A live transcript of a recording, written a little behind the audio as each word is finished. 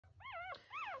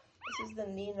This is the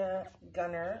Nina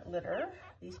Gunner litter.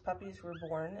 These puppies were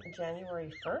born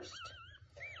January 1st.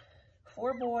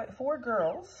 Four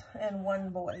girls and 1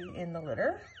 boy in the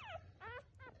litter.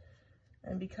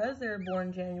 And because they were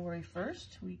born January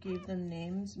 1st, we gave them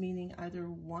names meaning either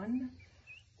one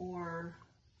or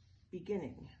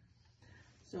beginning.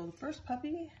 So the first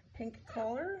puppy, pink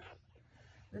collar.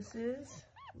 This is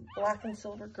black and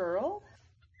silver girl.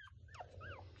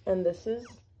 And this is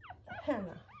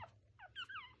Hannah.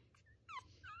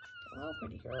 Oh,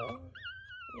 pretty girl.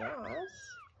 Yes.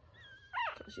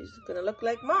 She's gonna look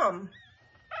like mom.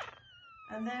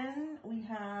 And then we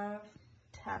have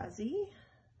Tazzy.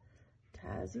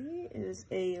 Tazzy is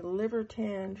a liver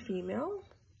tan female.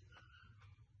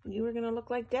 You are gonna look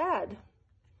like dad.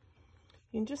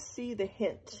 You can just see the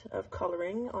hint of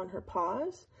coloring on her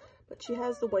paws, but she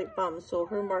has the white bum, so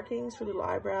her markings, her little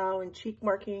eyebrow and cheek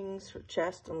markings, her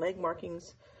chest and leg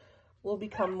markings will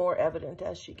become more evident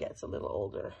as she gets a little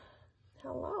older.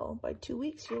 Hello, by 2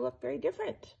 weeks you look very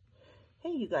different.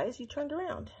 Hey, you guys, you turned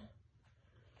around.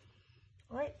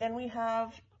 All right, then we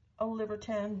have a liver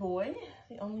tan boy,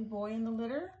 the only boy in the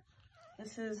litter.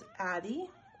 This is Addy.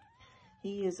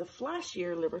 He is a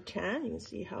flashier liver tan. You can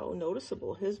see how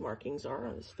noticeable his markings are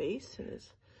on his face and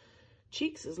his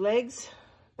cheeks, his legs,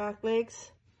 back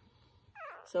legs.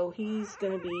 So he's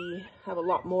gonna have a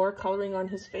lot more coloring on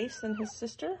his face than his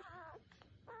sister.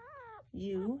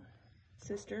 You,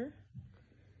 sister,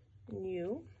 and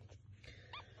you.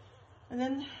 And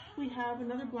then we have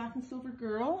another black and silver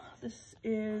girl. This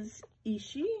is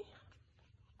Ishi.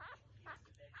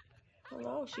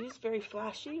 Hello, she's very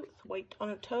flashy with white on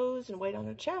her toes and white on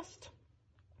her chest.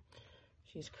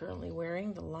 She's currently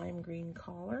wearing the lime green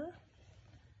collar.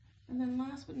 And then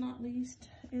last but not least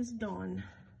is Dawn.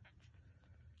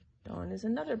 Dawn is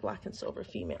another black and silver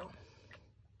female.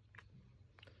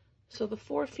 So the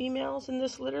 4 females in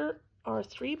this litter are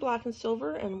 3 black and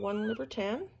silver and 1 liver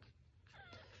tan.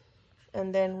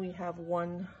 And then we have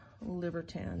 1 liver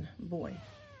tan boy.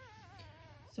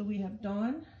 So we have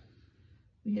Dawn,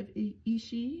 we have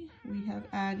Ishi, we have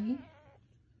Addy,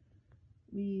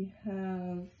 we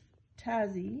have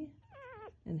Tazzy,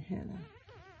 and Hannah.